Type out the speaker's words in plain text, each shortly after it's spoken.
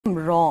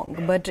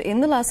Wrong, but in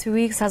the last few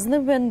weeks,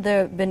 hasn't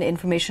there been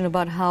information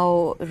about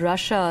how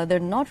Russia, they're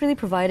not really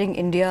providing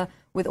India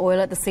with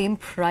oil at the same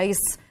price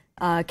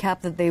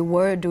cap that they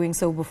were doing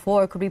so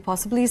before? Could we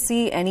possibly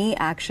see any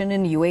action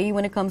in UAE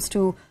when it comes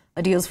to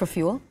deals for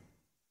fuel?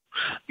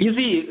 You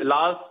see, in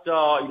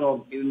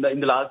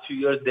the last few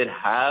years, there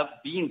have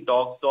been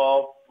talks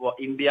of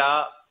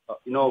India,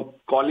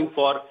 calling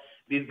for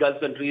these Gulf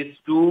countries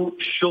to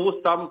show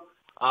some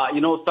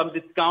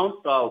discount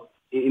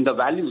in the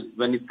values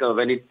when it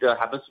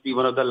happens to be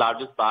one of the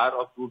largest buyer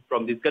of crude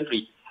from this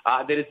country.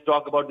 There is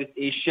talk about this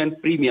Asian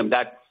premium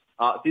that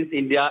since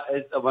India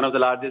is one of the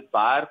largest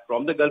buyer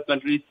from the Gulf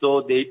countries,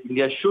 so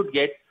India should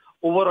get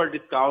overall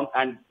discount,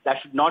 and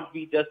that should not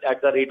be just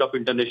at the rate of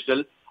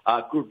international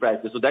crude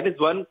prices. So that is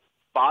one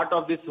part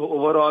of this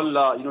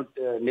overall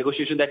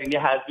negotiation that India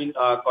has been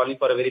calling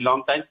for a very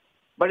long time.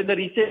 But in the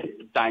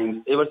recent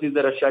times, ever since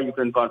the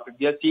Russia-Ukraine conflict,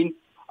 we have seen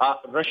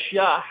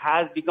Russia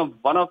has become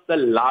one of the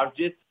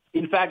largest,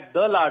 in fact,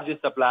 the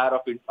largest supplier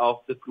of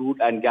the crude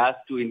and gas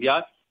to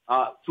India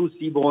through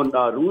seaborne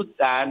routes,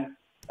 and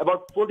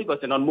about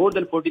 40% or more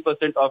than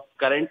 40% of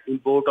current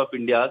import of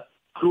India's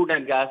crude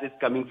and gas is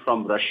coming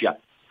from Russia.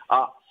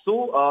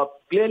 So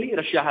clearly,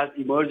 Russia has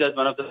emerged as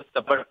one of the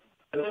suppliers,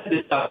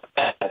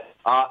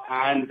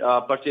 and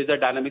purchaser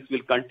dynamics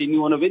will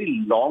continue on a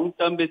very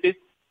long-term basis.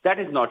 That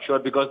is not sure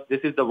because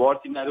this is the war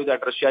scenario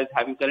that Russia is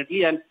having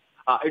currently, and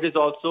it is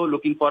also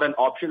looking for an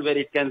option where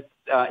it can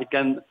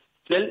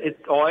sell its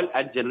oil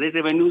and generate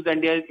revenues.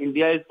 And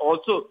India is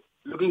also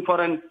looking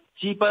for a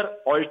cheaper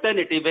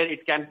alternative where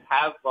it can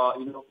have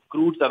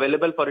crudes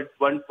available for its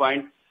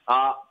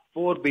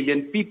 1.4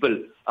 billion people,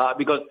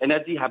 because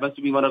energy happens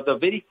to be one of the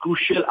very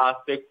crucial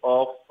aspects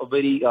of a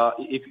very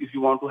if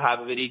you want to have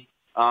a very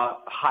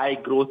high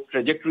growth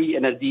trajectory,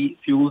 energy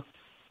fuels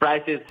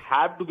prices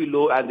have to be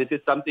low, and this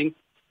is something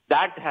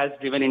that has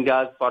driven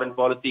India's foreign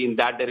policy in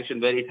that direction,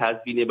 where it has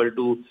been able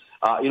to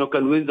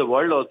convince the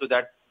world also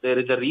that there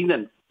is a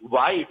reason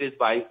why it is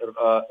buying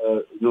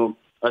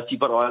a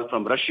cheaper oil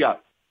from Russia.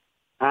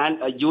 And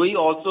UAE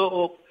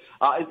also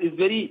is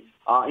very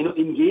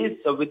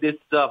engaged with this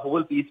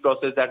whole peace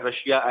process that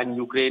Russia and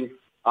Ukraine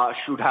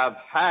should have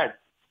had.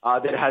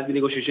 There has been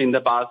negotiation in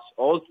the past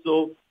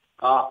also,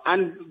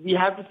 and we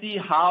have to see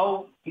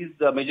how these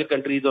major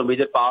countries or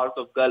major powers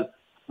of Gulf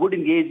would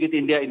engage with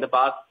India in the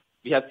past.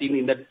 We have seen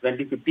in the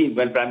 2015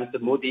 when Prime Minister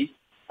Modi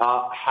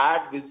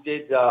had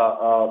visited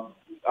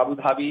Abu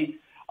Dhabi.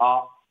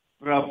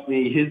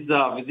 His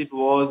visit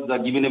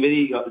was given a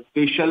very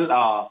special,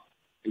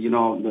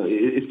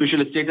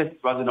 special status.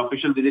 It was an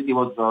official visit.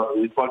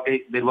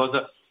 There was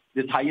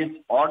this highest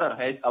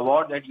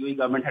award that UAE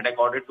government had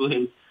accorded to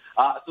him.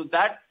 So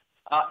that,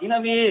 in a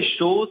way,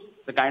 shows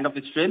the kind of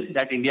strength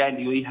that India and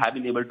UAE have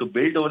been able to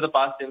build over the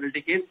past several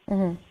decades.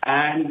 Mm-hmm.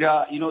 And,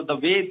 the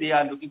way they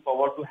are looking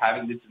forward to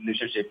having this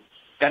relationship.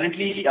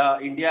 Currently,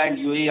 India and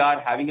UAE are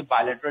having a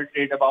bilateral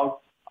trade about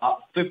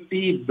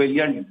 $50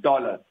 billion.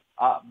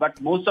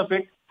 But most of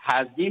it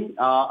has been,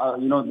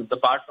 the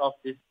part of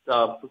this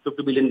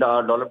 $50 billion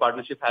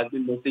partnership has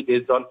been mostly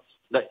based on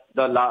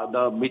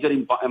the major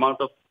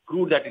amount of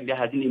crude that India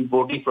has been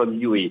importing from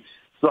UAE.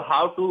 So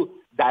how to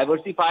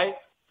diversify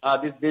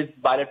this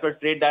bilateral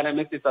trade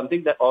dynamics is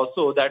something that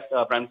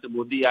Prime Minister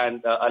Modi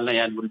and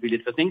Nahyan will be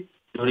discussing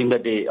during the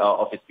day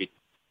of his speech.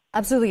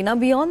 Absolutely. Now,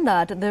 beyond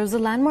that, there's a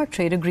landmark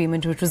trade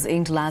agreement which was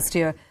inked last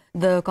year,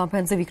 the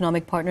Comprehensive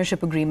Economic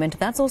Partnership Agreement.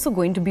 That's also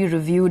going to be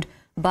reviewed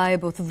by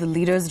both of the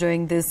leaders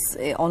during this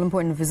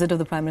all-important visit of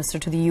the Prime Minister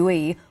to the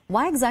UAE.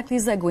 Why exactly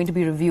is that going to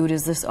be reviewed?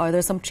 Are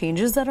there some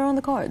changes that are on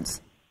the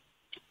cards?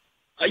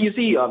 You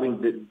see,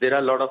 there are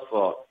a lot of,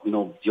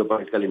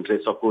 geopolitical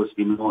interests. Of course,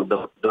 we know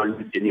the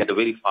world is changing at a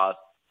very fast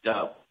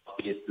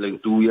pace.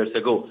 Like 2 years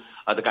ago,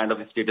 the kind of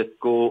status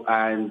quo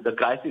and the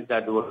crisis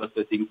that the world was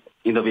facing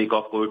in the wake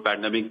of COVID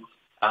pandemic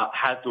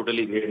has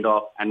totally drained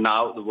off. And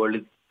now the world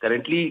is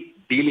currently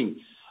dealing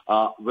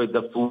with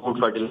the food,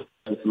 fertilizer,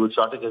 and fuel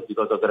shortages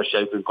because of the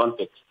Russia-Ukraine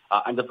conflict.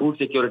 And the food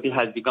security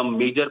has become a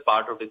major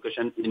part of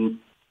discussion in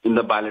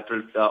the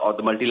bilateral or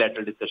the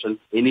multilateral discussions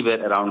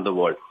anywhere around the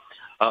world.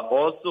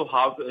 Also,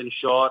 how to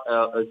ensure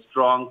a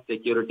strong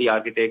security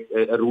architect,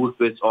 a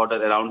rules-based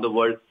order around the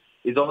world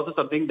is also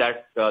something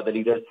that the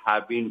leaders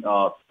have been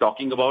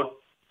talking about.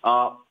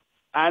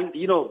 And,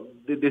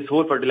 this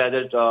whole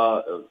fertilizer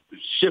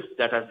shift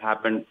that has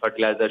happened,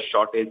 fertilizer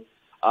shortage,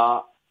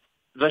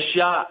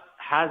 Russia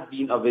has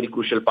been a very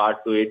crucial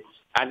part to it.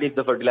 And if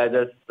the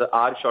fertilizers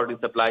are short in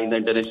supply in the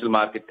international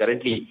market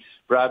currently,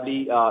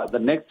 probably the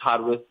next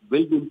harvest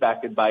will be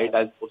impacted by it,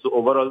 as also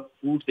overall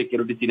food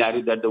security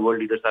scenario that the world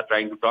leaders are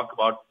trying to talk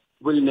about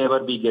will never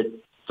be get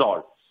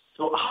solved.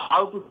 So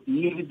how to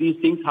deal with these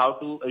things, how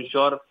to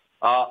ensure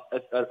a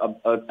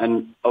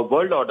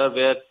world order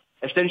where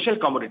essential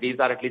commodities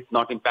are at least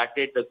not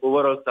impacted, the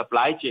overall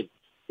supply chain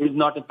is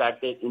not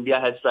impacted. India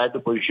has tried to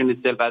position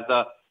itself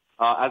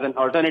as an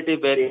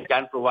alternative where it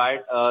can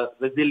provide a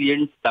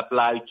resilient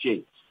supply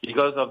chain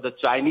because of the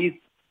Chinese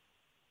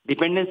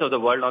dependence of the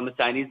world on the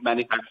Chinese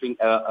manufacturing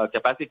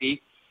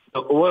capacity. the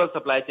overall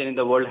supply chain in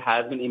the world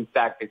has been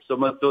impacted. So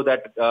much so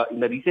that in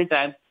the recent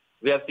times,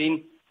 we have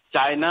seen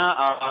China,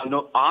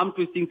 arm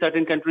twisting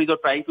certain countries or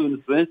trying to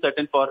influence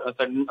certain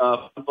policies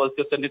of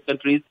certain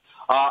countries,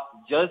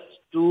 just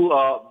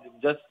to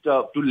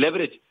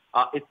leverage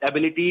its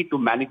ability to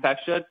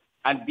manufacture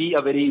and be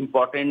a very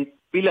important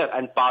pillar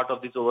and part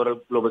of this overall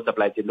global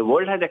supply chain. The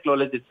world has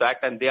acknowledged this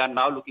fact, and they are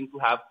now looking to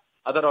have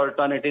other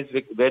alternatives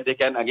where they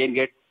can again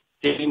get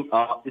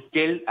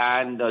scale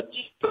and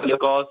cheaper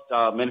cost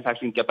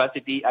manufacturing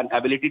capacity and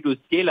ability to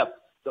scale up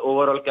the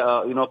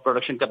overall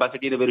production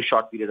capacity in a very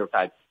short period of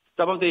time.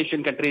 Some of the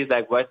Asian countries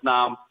like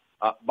Vietnam,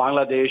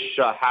 Bangladesh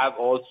have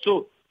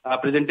also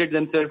presented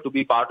themselves to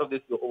be part of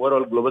this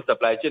overall global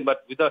supply chain.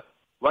 But with a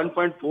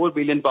 1.4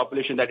 billion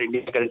population that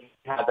India currently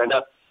has and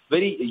a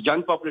very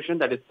young population,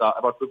 that is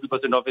about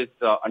 50% of it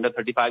under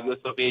 35 years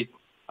of age,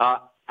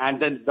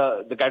 and then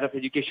the kind of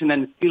education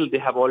and skill they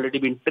have already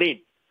been trained.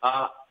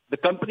 The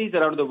companies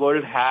around the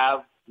world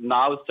have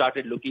now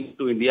started looking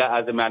to India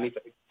as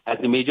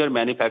a major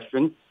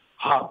manufacturing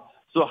hub.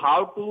 So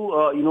how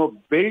to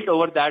build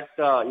over that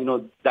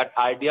that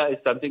idea is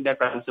something that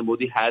Prime Minister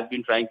Modi has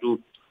been trying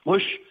to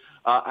push,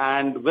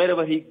 and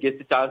wherever he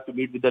gets a chance to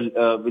meet with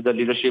the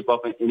leadership of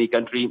any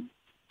country,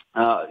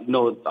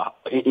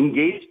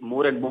 engage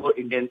more and more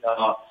Indians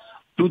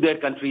to their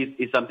countries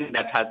is something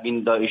that has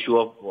been the issue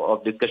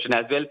of discussion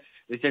as well.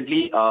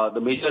 Recently,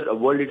 the major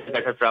world leaders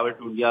that have traveled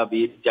to India,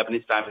 be it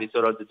Japanese Prime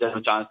Minister or the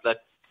General Chancellor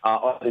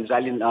or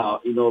Israeli,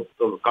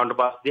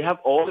 counterparts, they have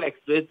all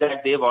expressed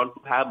that they want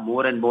to have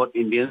more and more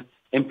Indians,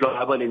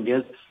 employable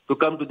Indians, to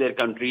come to their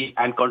country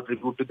and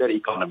contribute to their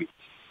economy.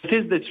 This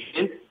is the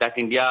strength that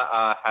India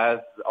has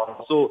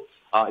also,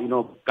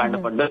 kind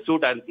of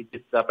understood, and it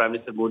is Prime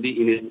Minister Modi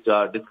in his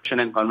discussion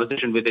and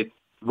conversation with its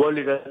world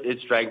leaders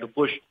is trying to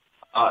push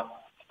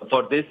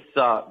for this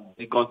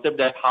the concept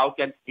that how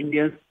can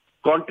Indians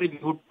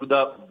contribute to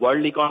the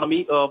world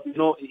economy,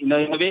 in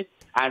a way,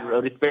 and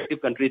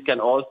respective countries can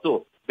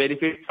also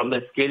benefit from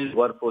the skilled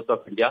workforce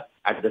of India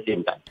at the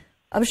same time.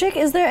 Sheikh,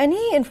 is there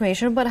any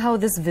information about how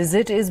this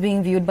visit is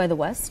being viewed by the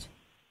West?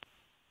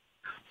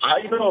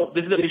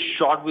 This is a very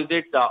short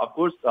visit. Of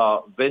course,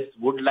 West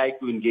would like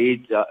to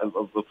engage,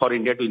 for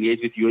India to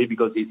engage with UAE,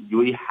 because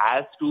UAE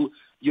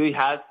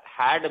has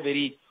had a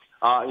very,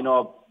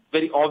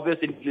 very obvious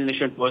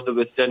inclination towards the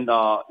Western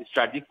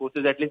strategic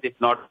forces, at least, if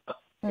not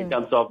in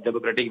terms of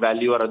democratic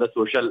value or other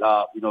social,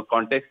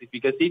 context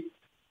efficacy.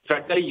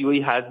 Strategically,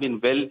 UAE has been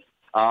well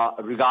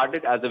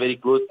regarded as a very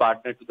close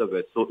partner to the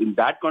West. So in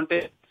that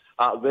context,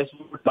 West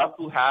would love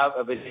to have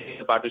a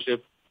very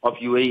partnership of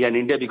UAE and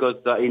India, because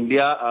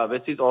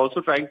West is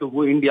also trying to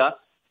woo India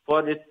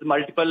for its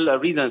multiple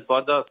reasons.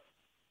 For the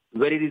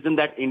very reason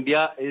that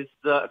India is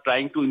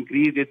trying to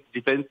increase its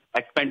defense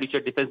expenditure,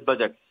 defense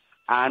budget.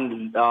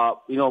 And,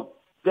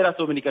 there are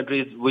so many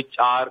countries which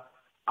are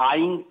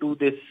eyeing to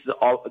this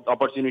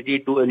opportunity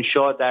to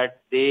ensure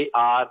that they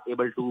are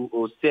able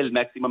to sell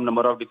maximum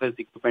number of defense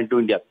equipment to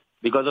India.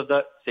 Because of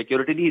the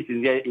security needs,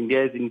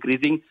 India is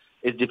increasing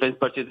its defense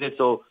purchases.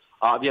 So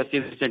we have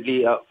seen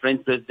recently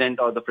French president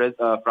or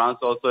France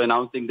also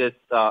announcing this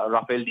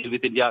Rafale deal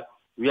with India.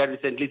 We have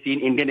recently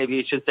seen Indian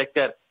aviation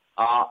sector,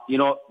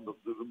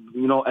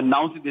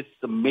 announcing this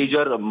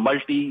major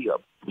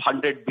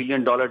multi-$100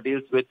 billion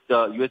deals with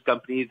US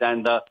companies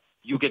and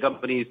UK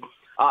companies.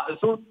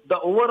 So the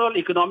overall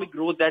economic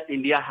growth that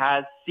India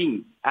has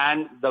seen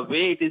and the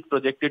way it is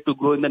projected to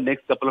grow in the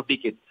next couple of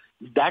decades,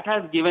 that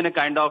has given a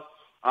kind of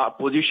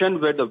position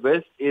where the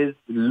West is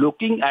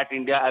looking at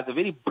India as a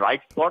very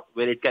bright spot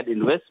where it can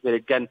invest, where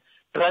it can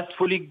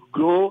trustfully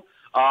grow,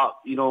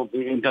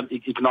 in terms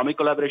of economic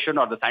collaboration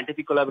or the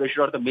scientific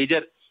collaboration or the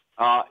major,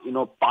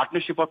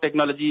 partnership of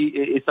technology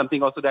is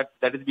something also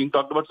that is being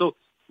talked about. So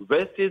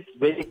West is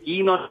very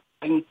keen on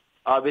having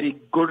a very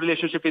good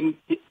relationship with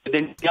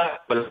India,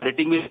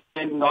 collaborating with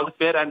in all the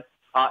sphere, and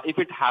if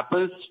it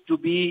happens to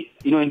be,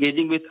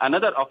 engaging with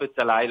another of its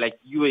ally like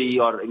UAE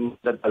or in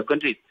other Gulf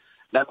countries,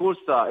 then of course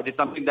it is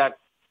something that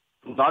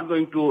is not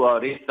going to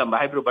raise some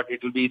eyebrow, but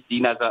it will be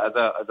seen as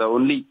a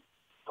only,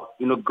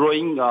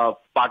 growing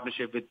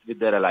partnership with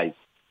their allies.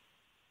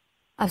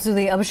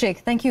 Absolutely. Sheikh,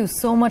 thank you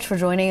so much for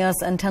joining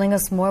us and telling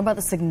us more about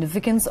the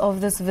significance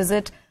of this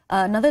visit.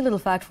 Another little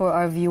fact for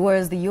our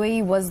viewers, the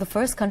UAE was the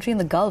first country in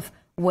the Gulf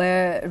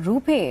where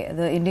RuPay,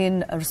 the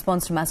Indian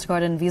response to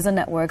MasterCard and Visa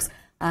networks,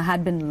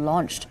 had been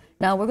launched.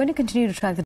 Now, we're going to continue to track the